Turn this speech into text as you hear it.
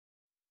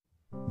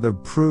The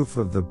proof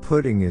of the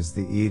pudding is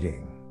the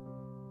eating.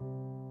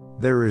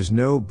 There is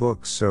no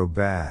book so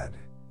bad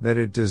that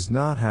it does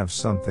not have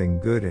something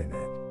good in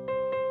it.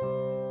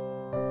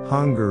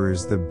 Hunger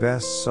is the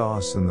best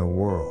sauce in the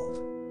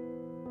world.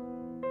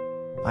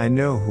 I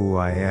know who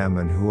I am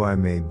and who I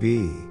may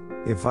be,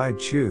 if I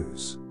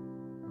choose.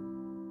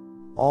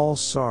 All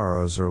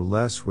sorrows are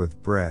less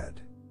with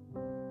bread.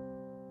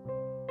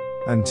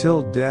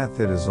 Until death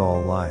it is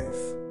all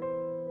life.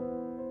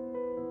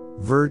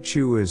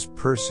 Virtue is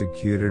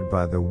persecuted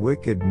by the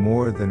wicked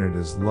more than it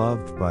is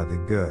loved by the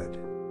good.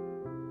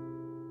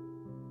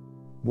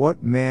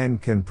 What man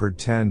can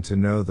pretend to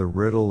know the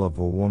riddle of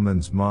a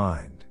woman's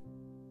mind?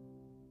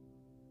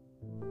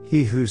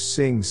 He who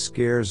sings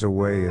scares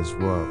away his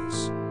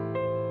woes.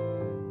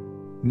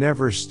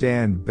 Never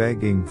stand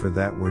begging for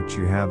that which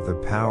you have the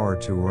power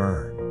to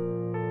earn.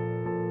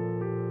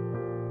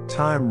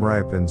 Time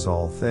ripens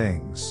all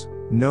things,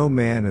 no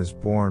man is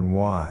born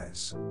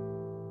wise.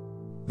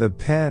 The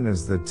pen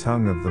is the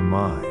tongue of the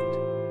mind.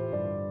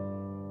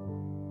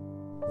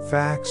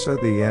 Facts are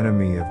the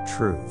enemy of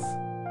truth.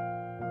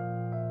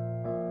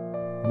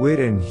 Wit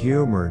and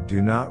humor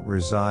do not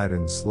reside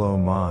in slow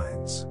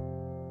minds.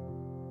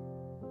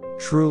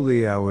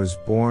 Truly I was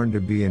born to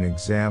be an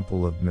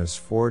example of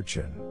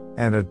misfortune,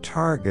 and a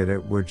target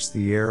at which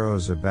the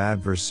arrows of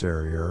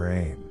adversary are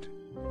aimed.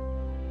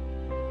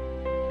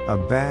 A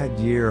bad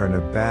year and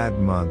a bad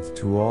month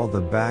to all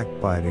the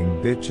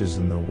backbiting bitches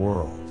in the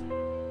world.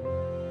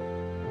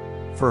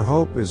 For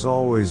hope is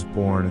always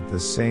born at the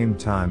same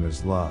time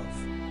as love.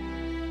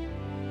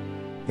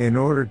 In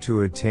order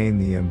to attain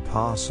the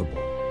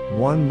impossible,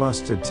 one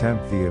must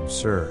attempt the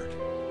absurd.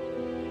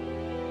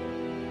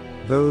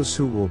 Those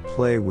who will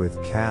play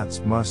with cats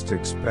must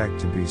expect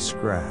to be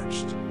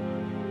scratched.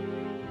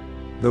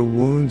 The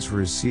wounds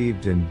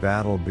received in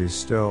battle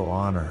bestow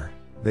honor,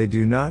 they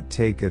do not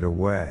take it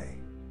away.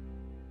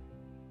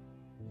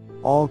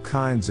 All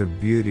kinds of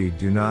beauty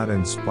do not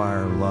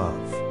inspire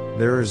love.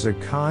 There is a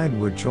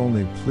kind which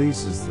only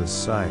pleases the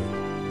sight,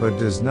 but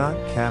does not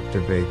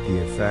captivate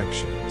the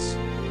affections.